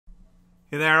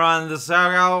Hey there, on this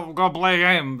go play a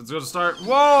game. It's gonna start.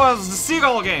 Whoa, it's the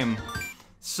seagull game.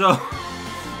 So,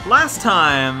 last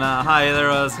time, hi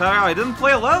there, I didn't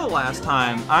play a level last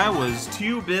time. I was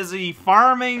too busy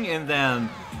farming and then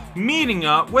meeting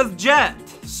up with Jet.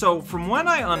 So, from what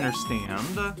I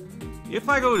understand, if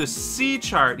I go to C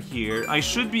chart here, I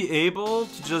should be able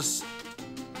to just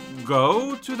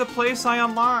go to the place I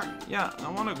unlocked. Yeah, I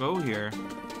want to go here.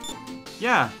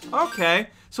 Yeah, okay.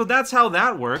 So that's how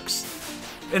that works.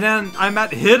 And then I'm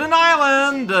at Hidden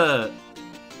Island!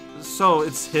 So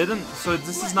it's hidden, so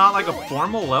this is not like a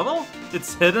formal level?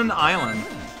 It's Hidden Island.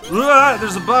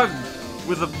 There's a bug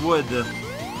with a wood.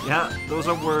 Yeah, those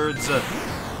are words.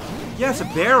 Yeah, it's a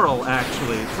barrel,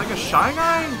 actually. It's like a Shy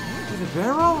Guy with a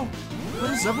barrel?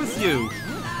 What is up with you?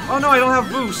 Oh no, I don't have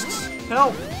boosts.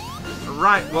 Help!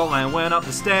 Right, well, I went up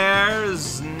the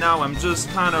stairs. Now I'm just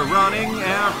kind of running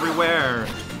everywhere.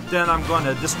 Then I'm going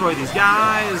to destroy these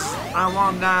guys. I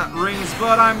want that rings,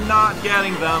 but I'm not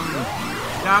getting them.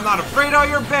 I'm not afraid of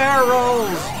your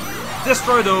barrels.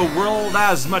 Destroy the world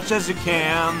as much as you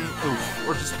can. Oof,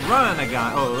 or just run a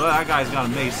guy. Oh, that guy's got a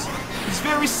mace. He's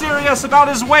very serious about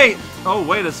his weight. Oh,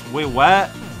 wait,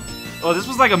 what? Oh, this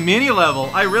was like a mini level.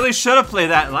 I really should have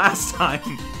played that last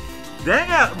time. Dang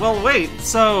it. Well, wait,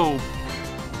 so...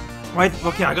 Wait,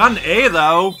 okay, I got an A,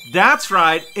 though. That's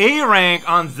right, A rank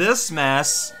on this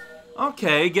mess.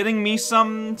 Okay, getting me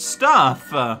some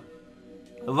stuff. I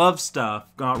love stuff.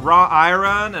 Got raw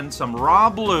iron and some raw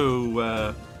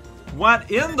blue.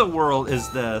 What in the world is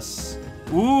this?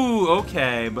 Ooh,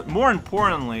 okay, but more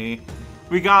importantly,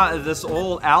 we got this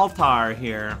old altar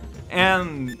here.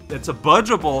 And it's a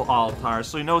budgeable altar,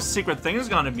 so you know secret thing is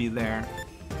gonna be there.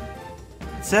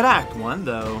 It said Act 1,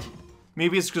 though.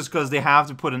 Maybe it's just because they have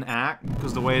to put an act,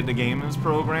 because the way the game is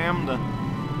programmed.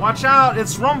 Watch out,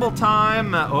 it's rumble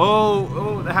time!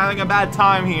 Oh, they're having a bad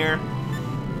time here.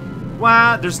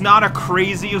 What? There's not a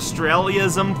crazy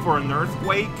Australianism for an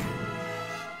earthquake?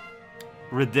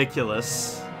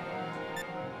 Ridiculous.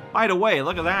 By the way,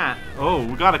 look at that. Oh,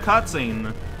 we got a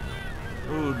cutscene.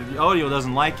 Ooh, the audio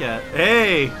doesn't like it.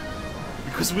 Hey!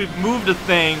 Because we've moved a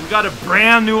thing, we got a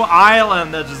brand new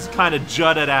island that just kind of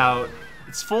jutted out.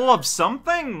 It's full of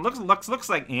something? Looks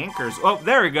like anchors. Oh,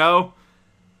 there we go.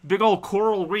 Big old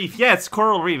coral reef. Yeah, it's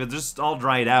coral reef. It's just all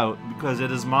dried out because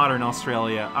it is modern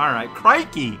Australia. Alright,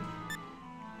 crikey.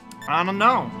 I don't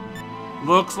know.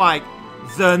 Looks like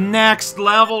the next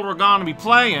level we're gonna be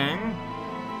playing.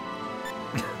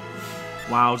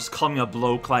 Wow, just calling a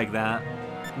bloke like that.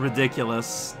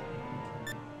 Ridiculous.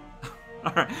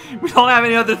 Alright, we don't have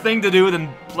any other thing to do than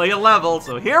play a level,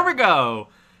 so here we go.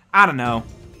 I don't know.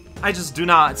 I just do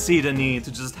not see the need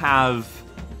to just have...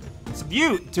 It's a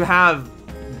beaut to have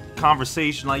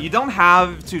conversation. Like, you don't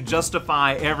have to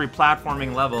justify every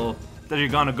platforming level that you're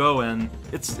gonna go in.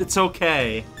 It's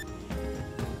okay.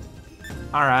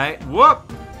 Alright,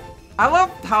 whoop! I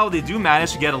love how they do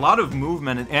manage to get a lot of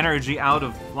movement and energy out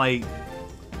of, like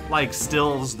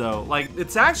stills, though. Like,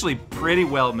 it's actually pretty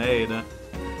well made.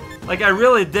 Like, I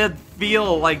really did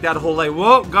feel like that whole, like,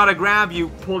 whoa, gotta grab you,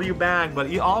 pull you back,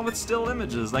 but all of it's still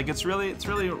images. Like, it's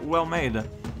really well made.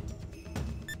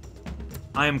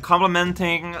 I am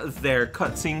complimenting their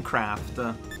cutscene craft.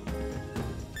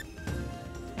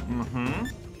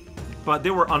 But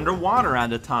they were underwater at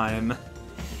the time.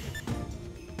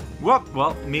 Whoop,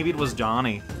 well, maybe it was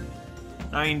Johnny.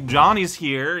 I mean, Johnny's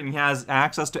here, and he has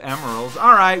access to emeralds.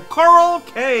 Alright, Coral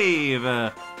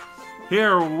Cave!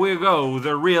 Here we go,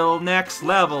 the real next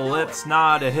level. It's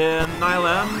not a hidden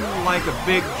island like a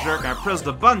big jerk. I pressed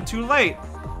the button too late.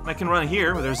 I can run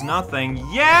here, but there's nothing.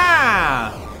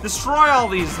 Yeah! Destroy all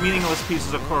these meaningless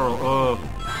pieces of coral. Oh,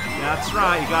 that's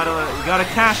right. You gotta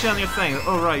cash in your thing.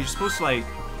 Oh right, you're supposed to like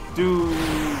do.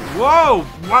 Whoa!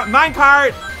 What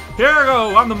minecart? Here we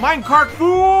go. I'm the minecart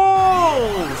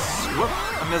fools. Whoop!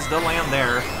 I missed the land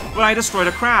there. But I destroyed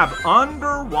a crab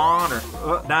underwater.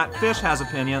 That fish has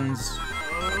opinions.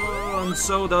 And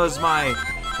so does my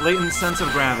latent sense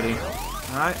of gravity.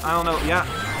 Alright, I don't know. Yeah,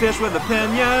 fish with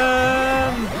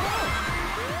opinion!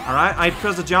 Alright, I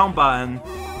pressed the jump button.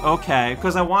 Okay,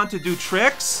 because I want to do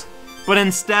tricks, but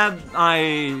instead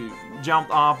I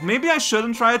jumped off. Maybe I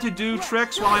shouldn't try to do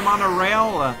tricks while I'm on a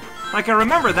rail. Like, I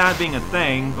remember that being a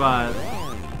thing, but...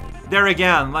 There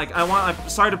again, like, I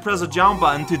started to press the jump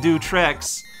button to do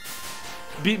tricks.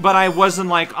 But I wasn't,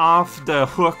 like, off the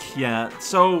hook yet.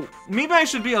 So, maybe I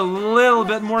should be a little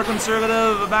bit more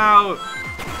conservative about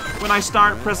when I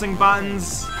start pressing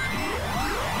buttons.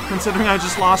 Considering I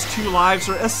just lost 2 lives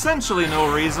for essentially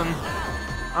no reason.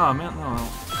 Oh, man, no.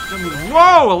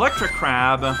 Whoa, electric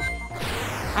crab.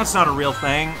 That's not a real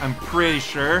thing, I'm pretty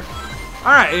sure.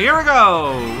 Alright, here we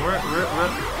go!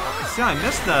 See, I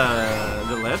missed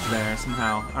the ledge there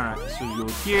somehow. Alright, so you go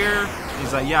here.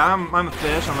 He's like, yeah, I'm a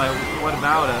fish. I'm like, what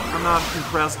about it? I'm not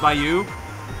impressed by you.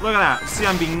 Look at that. See,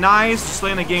 I'm being nice, just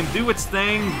letting the game do its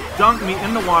thing. Dunk me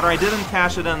in the water. I didn't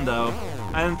cash it in, though.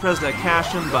 I didn't press that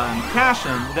cash in button. Cash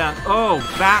in, then, oh,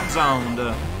 bat zoned.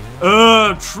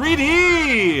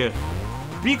 3D!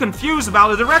 Be confused about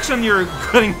the direction you're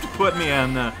going to put me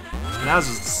in. That was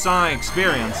a Sonic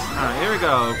experience. Alright, here we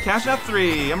go. Cash at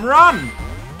 3. I'm run!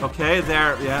 Okay,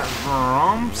 there, yeah.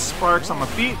 Sparks on my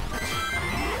feet.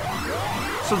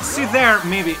 So, see there,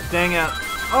 maybe. Dang it.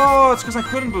 Oh, it's because I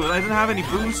couldn't boost. I didn't have any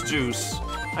boost juice.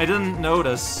 I didn't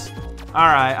notice.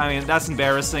 Alright, I mean, that's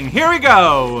embarrassing. Here we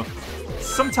go!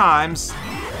 Sometimes,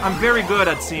 I'm very good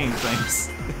at seeing things.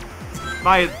 If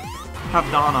I have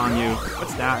dawn on you.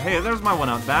 What's that? Hey, there's my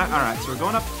one-up back. Alright, so we're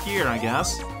going up here, I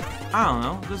guess. I don't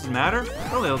know. Does it matter?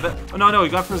 A little bit. Oh, no, you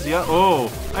got first the... Oh,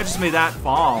 I just made that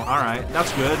fall. Alright,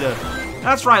 that's good.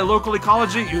 That's right, local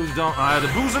ecology. You don't know how to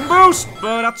boost and boost,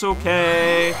 but that's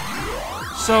okay.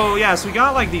 So, yeah, so we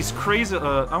got, like, these crazy...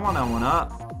 I want that one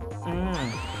up.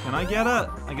 Can I get it?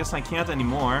 I guess I can't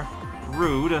anymore.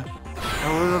 Rude.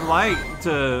 I would have liked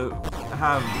to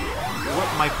have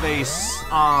whipped my face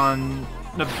on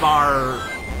the bar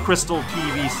crystal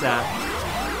TV set.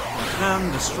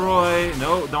 Then destroy.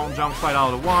 No, don't jump quite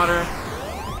out of the water.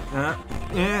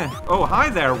 Oh, hi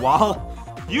there, wall.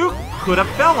 You could have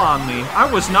fell on me.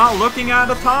 I was not looking at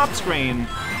the top screen.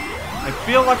 I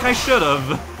feel like I should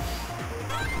have.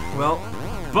 Well,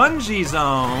 bungee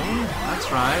zone.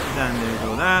 That's right. Then there you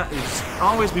go. That is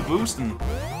always be boosting.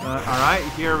 Alright,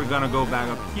 here we're gonna go back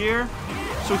up here.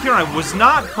 So here I was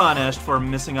not punished for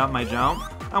messing up my jump.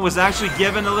 I was actually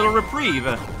given a little reprieve.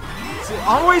 So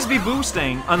always be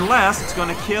boosting, unless it's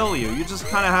gonna kill you. You just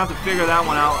kind of have to figure that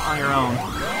one out on your own.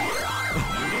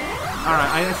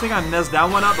 Alright, I think I messed that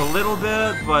one up a little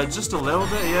bit, but just a little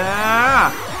bit,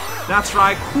 yeah! That's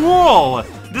right, cool!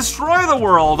 Destroy the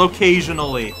world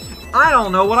occasionally. I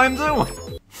don't know what I'm doing.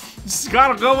 Just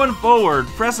gotta going forward,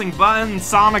 pressing buttons,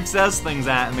 Sonic says things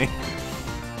at me.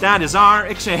 That is our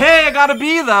action. Hey, I got a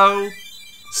B though!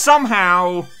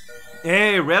 Somehow.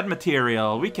 Hey, red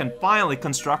material. We can finally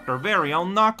construct our very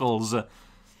own Knuckles.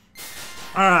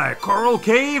 Alright, Coral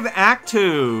Cave Act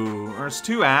 2. There's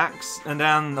 2 acts, and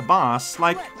then the boss,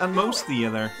 like at most the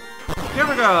other. Here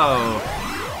we go!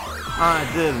 I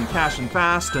didn't cash in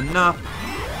fast enough.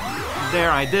 There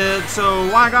I did, so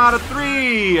I got a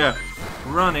 3!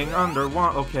 Running under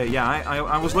one. Okay, yeah,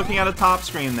 I was looking at a top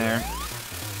screen there.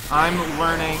 I'm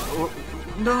learning.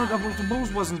 No, the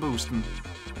boost wasn't boosting.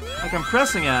 Like, I'm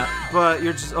pressing it, but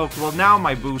you're just... Okay, well, now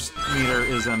my boost meter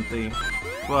is empty.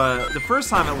 But the first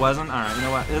time it wasn't. Alright, you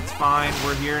know what? It's fine.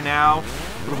 We're here now.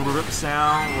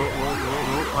 Sound.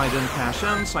 I didn't cash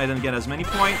in, so I didn't get as many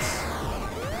points.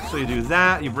 So you do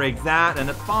that, you break that, and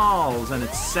it falls, and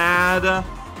it's sad.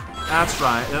 That's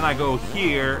right. Then I go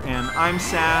here, and I'm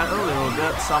sad a little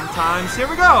bit sometimes. Here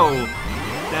we go!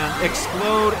 Then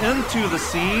explode into the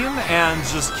scene, and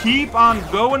just keep on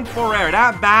going for air.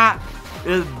 That bat...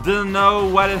 It didn't know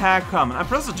what it had coming. I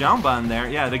pressed the jump button there.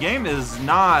 Yeah, the game is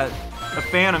not a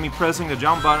fan of me pressing the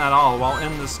jump button at all while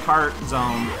in this cart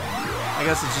zone. I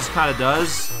guess it just kind of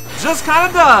does. Just kind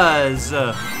of does!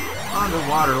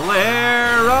 Underwater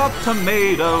layer of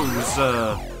tomatoes.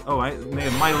 Oh, I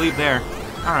might leave there.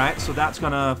 Alright, so that's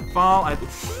gonna fall.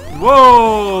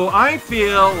 Whoa! I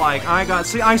feel like I got...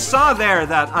 See, I saw there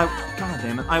that I... God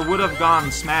damn it. I would have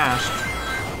gone smashed.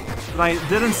 But I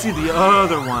didn't see the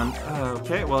other one.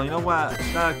 Okay, well, you know what?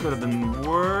 That could have been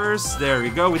worse. There we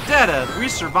go. We did it! We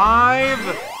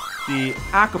survived the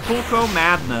Acapulco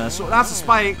Madness. So that's a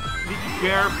spike. Be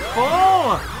careful!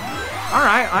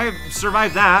 Alright, I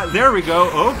survived that. There we go.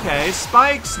 Okay,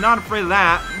 spikes. Not afraid of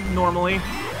that, normally.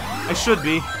 I should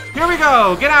be. Here we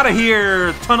go! Get out of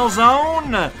here! Tunnel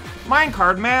zone!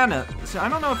 Minecart, man! See, I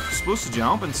don't know if you're supposed to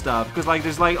jump and stuff, because, like,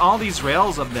 there's, like, all these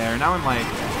rails up there. Now I'm like,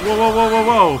 whoa, whoa, whoa, whoa,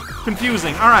 whoa!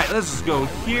 Confusing. Alright, let's just go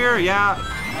here, yeah.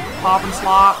 Pop and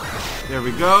slop. There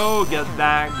we go. Get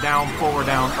back, down, forward,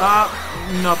 down, up.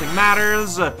 Nothing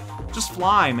matters. Just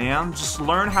fly, man. Just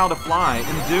learn how to fly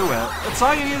and do it. That's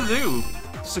all you need to do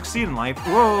to succeed in life.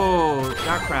 Whoa!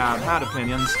 That crab had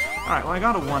opinions. Alright, well, I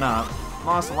got a 1-up.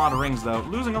 Lost a lot of rings, though.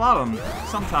 Losing a lot of them,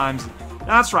 sometimes.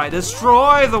 That's right,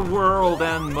 destroy the world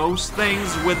and most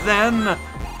things within.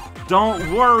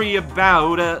 Don't worry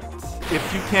about it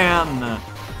if you can.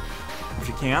 If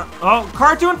you can't. Oh,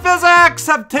 cartoon physics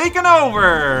have taken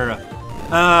over!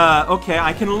 Okay,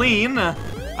 I can lean.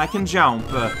 I can jump.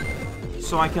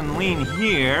 So I can lean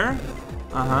here.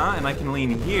 And I can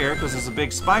lean here, because there's a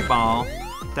big spike ball.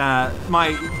 that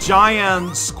my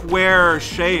giant square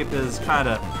shape is kind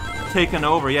of taken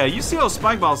over. Yeah, you see those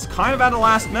spike balls kind of at the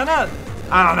last minute?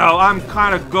 I don't know, I'm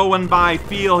kind of going by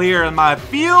feel here, and my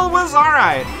feel was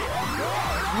alright.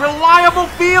 Reliable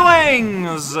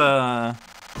feelings!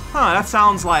 That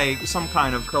sounds like some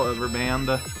kind of cover band.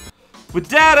 We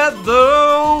did it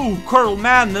though! Coral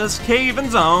Madness Cave and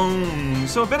Zone.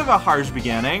 So a bit of a harsh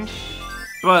beginning.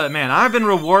 But man, I've been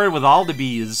rewarded with all the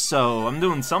B's, so I'm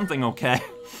doing something okay.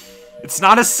 It's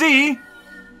not a C!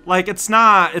 Like, it's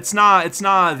not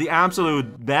the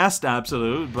absolute best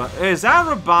absolute, but is that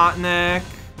Robotnik?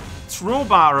 It's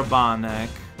Robot Robotnik.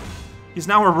 He's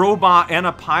now a robot and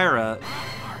a pirate.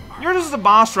 You're just the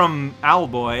boss from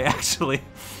Owlboy, actually.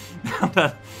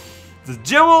 the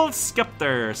Jewel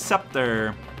Scepter.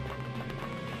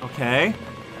 Okay.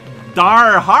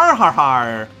 Dar har har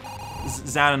har.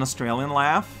 Is that an Australian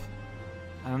laugh?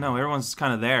 I don't know, everyone's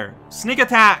kind of there. Sneak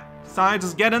attack! So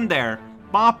just get in there.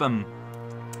 Bop him.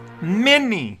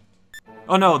 Mini!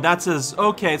 Oh no, that's his...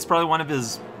 Okay, it's probably one of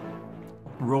his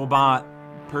robot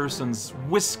person's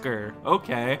whisker.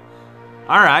 Okay.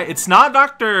 Alright, it's not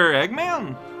Dr.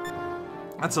 Eggman?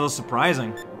 That's a little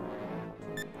surprising.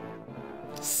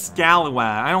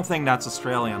 Scallywag. I don't think that's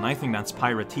Australian. I think that's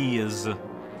Piratees.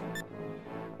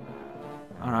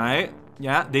 Alright.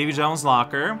 Yeah, Davy Jones'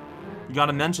 locker. You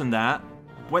gotta mention that.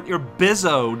 What your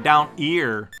bizzo down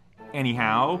ear.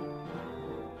 Anyhow.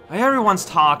 Everyone's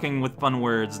talking with fun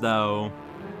words, though.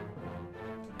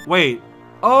 Wait.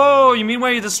 Oh, you mean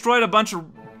when you destroyed a bunch of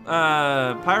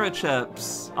pirate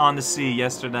ships on the sea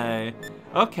yesterday?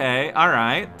 Okay,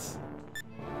 alright.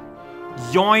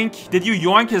 Yoink. Did you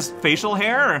yoink his facial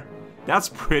hair? That's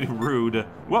pretty rude.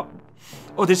 Whoop.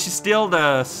 Oh, did she steal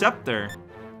the scepter?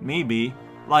 Maybe.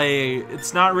 Like,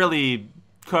 it's not really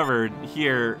covered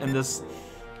here in this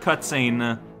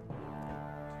cutscene.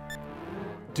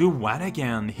 Do what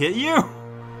again? Hit you?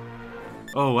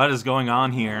 Oh, what is going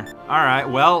on here? Alright,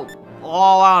 well, a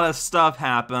lot of stuff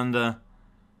happened.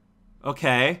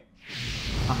 Okay.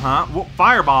 Uh-huh.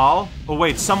 Fireball. Oh,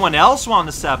 wait, someone else won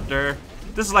the scepter.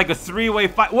 This is like a three-way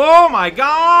fight. Whoa, my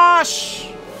gosh!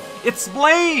 It's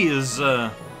Blaze!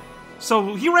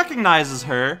 So he recognizes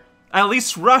her. At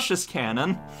least Rush is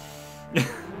canon.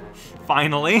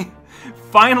 Finally.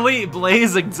 Finally,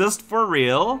 Blaze exists for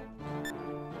real.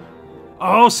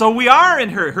 Oh, so we are in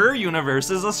her universe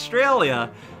is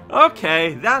Australia.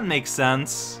 Okay, that makes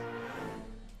sense.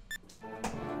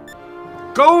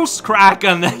 Ghost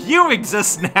Kraken, you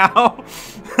exist now.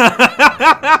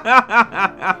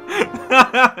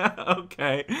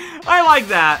 Okay, I like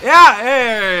that. Yeah,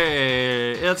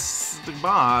 hey, it's the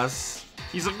boss.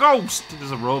 He's a ghost.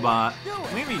 He's a robot.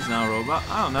 Maybe he's not a robot.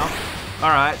 I don't know. All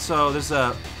right, so there's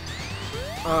a.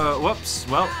 Whoops.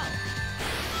 Well.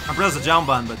 I pressed the jump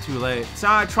button, but too late. So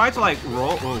I tried to like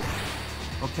roll. Oh.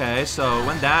 Okay, so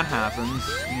when that happens,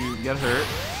 you get hurt.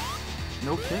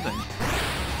 No kidding.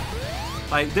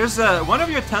 Like, there's one of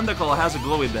your tentacle has a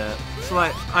glowy bit. So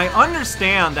like, I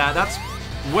understand that. That's.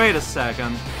 Wait a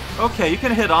second. Okay, you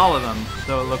can hit all of them,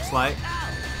 though it looks like.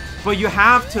 But you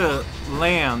have to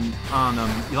land on them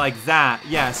like that.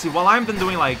 Yeah. See, while I've been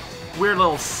doing like weird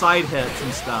little side hits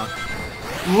and stuff.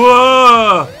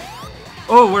 Whoa!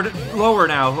 Oh, we're lower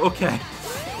now. Okay.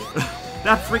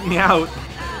 That freaked me out.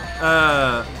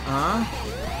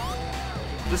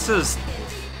 This is...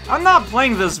 I'm not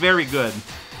playing this very good.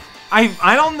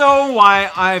 I don't know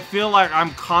why I feel like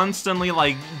I'm constantly,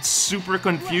 like, super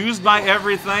confused by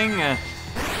everything.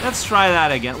 Let's try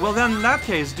that again. Well, then, in that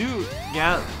case, do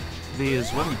get these,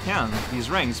 when you can, these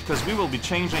rings, because we will be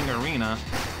changing arena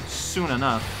soon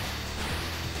enough.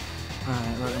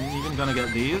 Alright, I'm even gonna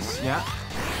get these, yeah.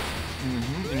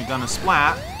 And you're gonna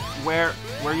splat where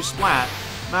you splat.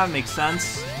 That makes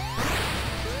sense.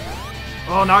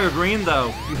 Oh, now you're green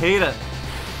though. You hate it.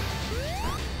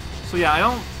 So yeah, I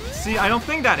don't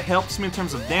think that helps me in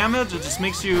terms of damage. It just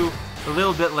makes you a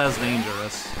little bit less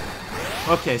dangerous.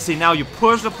 Okay, see, now you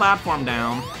push the platform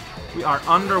down. We are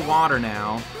underwater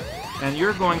now. And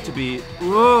you're going to be...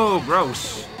 Whoa,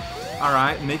 gross.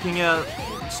 Alright, making it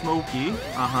smoky.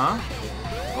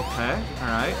 Okay,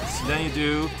 alright. So then you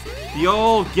do the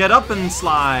old get up and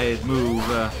slide move.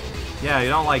 Yeah, you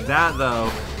don't like that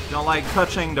though. You don't like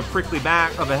touching the prickly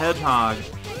back of a hedgehog.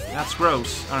 That's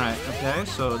gross. Alright, okay,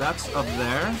 so that's up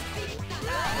there.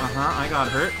 I got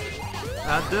hurt.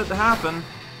 That did happen.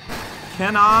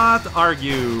 Cannot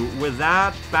argue with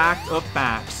that backed up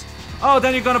backs. Oh,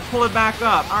 then you're gonna pull it back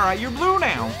up. Alright, you're blue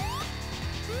now.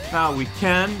 Now we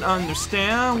can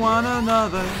understand one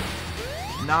another.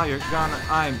 Now you're gonna...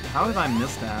 How did I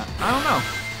miss that? I don't know.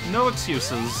 No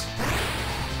excuses.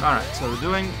 Alright, so we're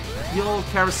doing little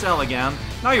carousel again.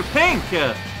 Now you're pink!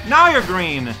 Now you're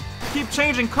green! Keep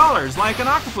changing colors like an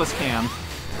octopus can.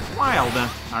 Wild.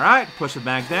 Alright, push it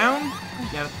back down.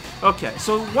 Get it. Okay,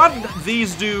 so what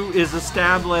these do is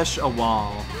establish a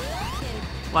wall.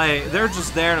 Like, they're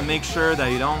just there to make sure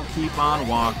that you don't keep on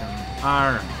walking.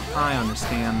 Alright, I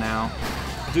understand now.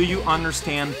 Do you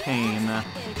understand pain?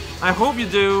 I hope you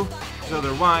do, because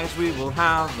otherwise we will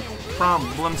have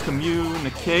problems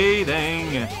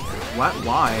communicating. What?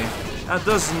 Why? That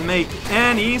doesn't make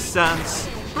any sense.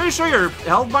 Pretty sure your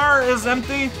health bar is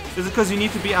empty? Is it because you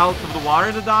need to be out of the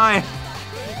water to die?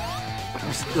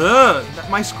 Ugh,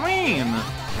 my screen!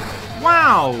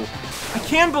 Wow! I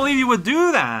can't believe you would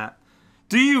do that!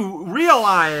 Do you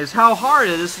realize how hard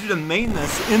it is to do the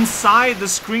maintenance inside the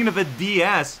screen of a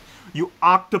DS? You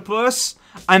octopus!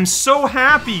 I'm so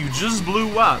happy you just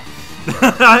blew up.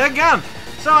 Again,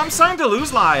 so I'm starting to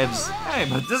lose lives. Hey,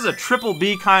 but this is a triple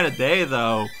B kind of day,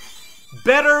 though.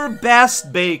 Better,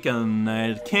 best bacon.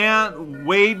 I can't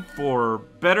wait for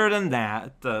better than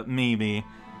that, maybe.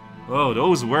 Oh,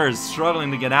 those words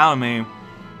struggling to get out of me.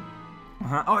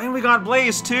 Oh, and we got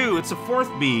Blaze, too. It's a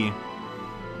 4th B.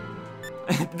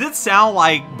 It did sound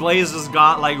like Blaze just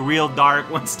got, like, real dark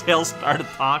once Tails started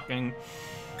talking.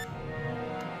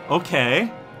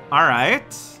 Okay.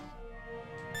 Alright.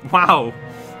 Wow.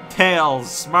 Tails,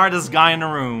 smartest guy in the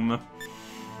room.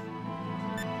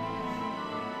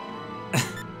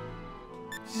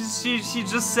 She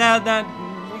just said that...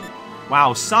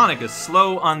 Wow, Sonic is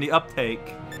slow on the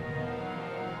uptake.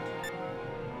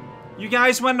 You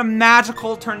guys went a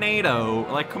magical tornado.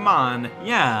 Like, come on.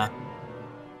 Yeah.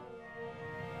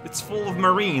 It's full of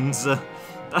Marines.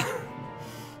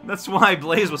 That's why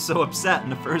Blaze was so upset in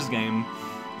the first game.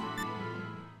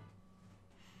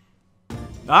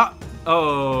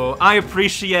 Oh, I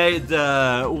appreciate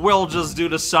we'll just do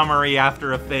the summary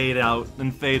after a fade out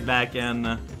and fade back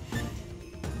in.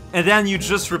 And then you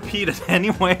just repeat it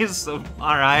anyways, so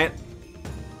alright.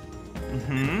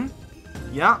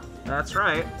 Yeah, that's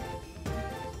right.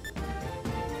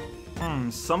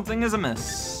 Something is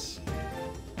amiss.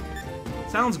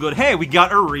 Sounds good. Hey, we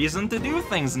got a reason to do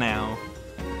things now.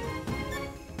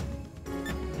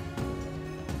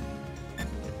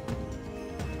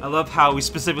 I love how we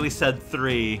specifically said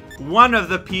 3. One of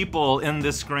the people in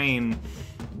this screen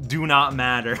do not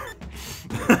matter.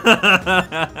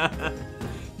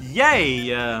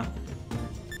 Yay!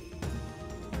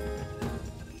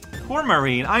 Poor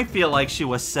Marine, I feel like she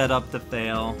was set up to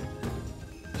fail.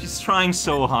 She's trying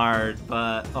so hard,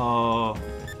 but oh.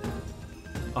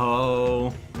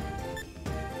 Oh.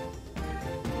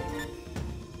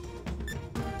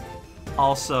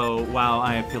 Also, wow,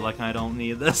 I feel like I don't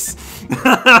need this.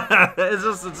 it's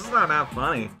just not that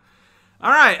funny.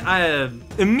 Alright,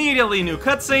 immediately new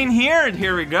cutscene here, and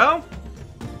here we go.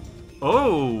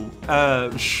 Oh,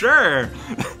 sure.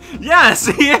 Yes,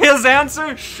 his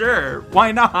answer, sure.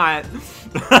 Why not?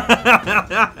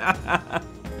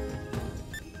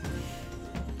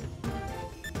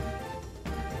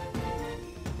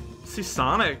 See,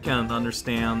 Sonic can't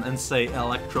understand and say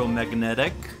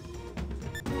electromagnetic.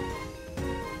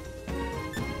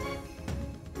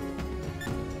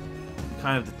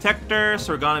 Kind of detector,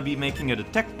 so we're gonna be making a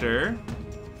detector.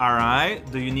 Alright,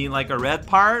 do you need like a red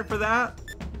part for that?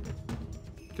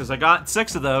 Because I got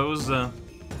 6 of those.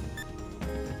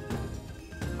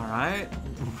 Alright,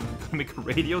 gonna make a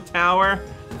radio tower.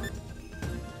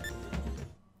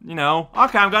 You know,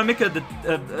 okay, I'm gonna make a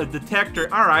detector.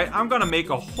 Alright, I'm gonna make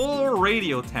a whole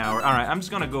radio tower. Alright, I'm just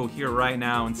gonna go here right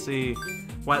now and see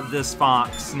what this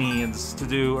fox needs to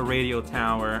do a radio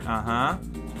tower.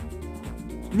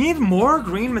 Need more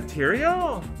green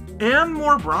material? And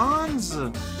more bronze?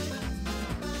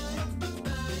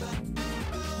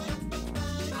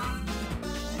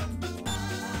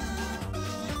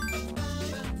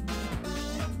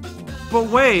 But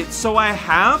wait, so I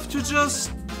have to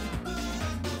just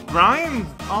grind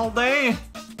all day?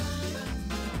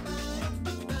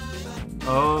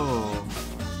 Oh.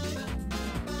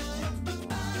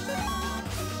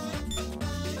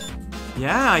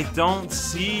 Yeah, I don't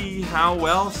see how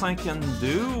else I can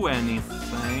do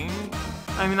anything.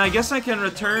 I mean, I guess I can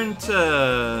return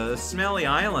to Smelly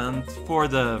Island for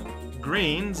the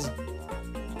greens.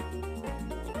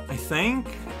 I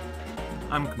think?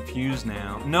 I'm confused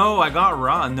now. No, I got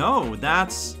raw. No,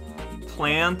 that's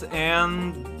plant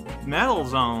and metal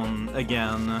zone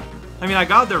again. I mean, I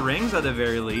got the rings at the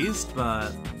very least,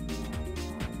 but...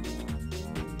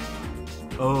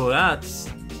 Oh, that's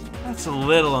a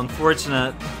little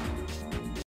unfortunate.